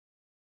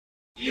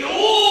You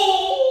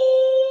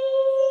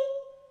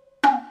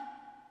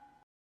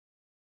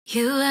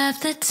have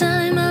the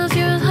time of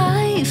your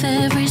life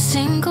every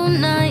single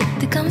night.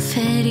 The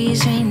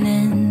confetti's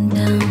raining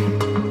down.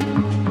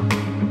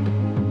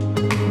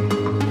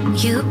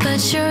 You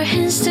put your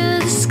hands to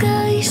the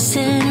sky,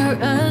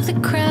 center of the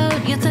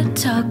crowd. You're the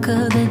talk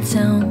of the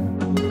town.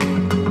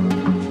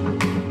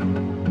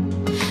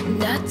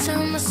 And I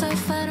tell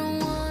myself I don't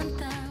want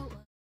that.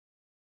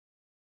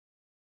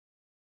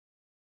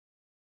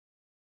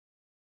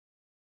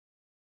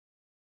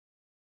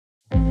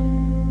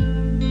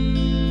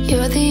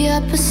 You're the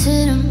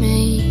opposite of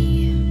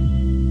me,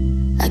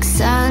 like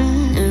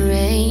sun and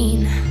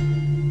rain,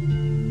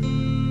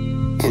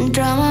 and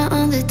drama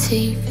on the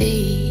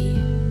TV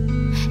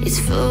is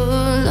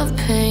full of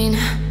pain.